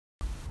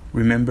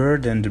Remember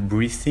then the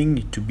breathing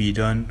needs to be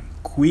done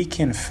quick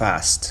and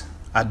fast.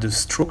 At the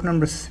stroke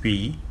number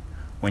 3,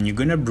 when you're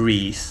gonna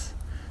breathe,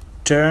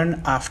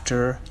 turn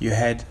after you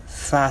head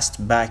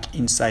fast back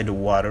inside the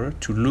water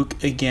to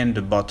look again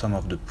the bottom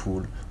of the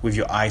pool with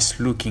your eyes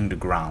looking the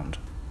ground.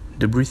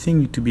 The breathing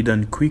needs to be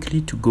done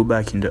quickly to go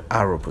back in the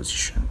arrow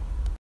position.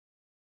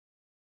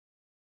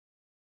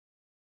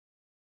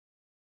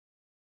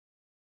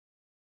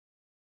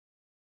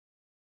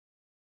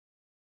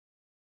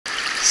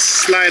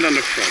 Slide on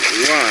the front,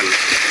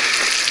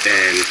 1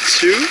 and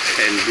 2,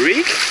 and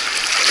breathe.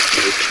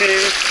 Okay.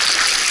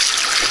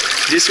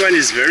 This one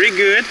is very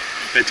good,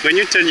 but when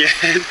you turn your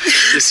head,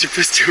 you're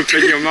supposed to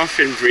open your mouth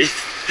and breathe.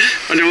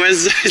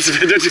 Otherwise, it's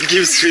better to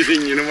keep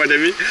swimming, you know what I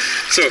mean?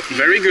 So,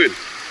 very good.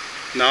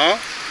 Now,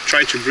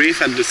 try to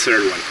breathe at the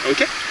third one,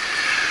 okay?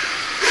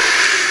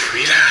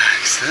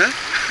 Relax, huh?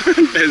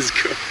 Let's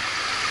go.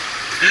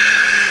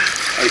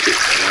 Okay,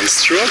 1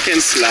 stroke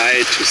and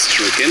slide, 2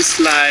 stroke and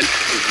slide,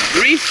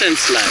 breathe and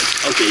slide.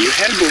 Okay, your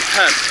elbow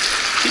up,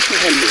 keep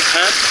your elbow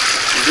up,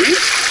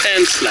 breathe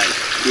and slide.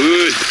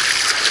 Good.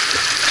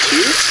 2,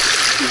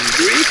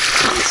 breathe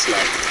and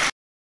slide.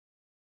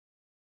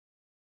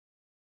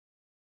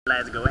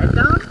 Let's go head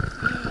down.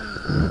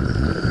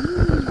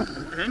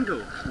 And go.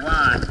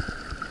 1,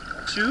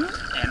 2,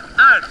 and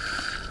half.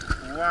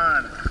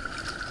 1,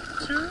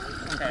 2,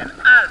 and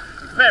half.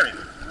 Very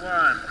good.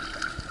 1,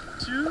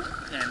 2,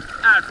 and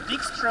half.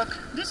 Big stroke.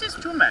 This is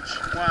too much.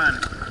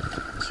 1,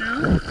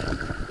 2.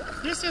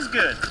 This is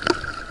good.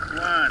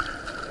 1,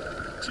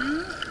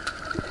 2.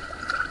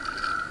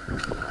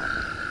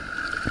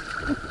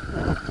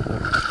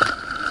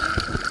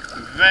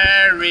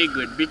 Very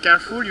good. Be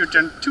careful, you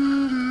turn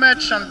too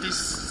much on this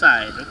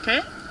side,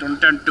 okay? Don't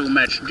turn too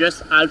much,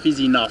 just half is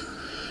enough.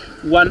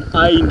 One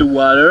eye in the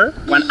water,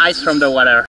 one eye from the water.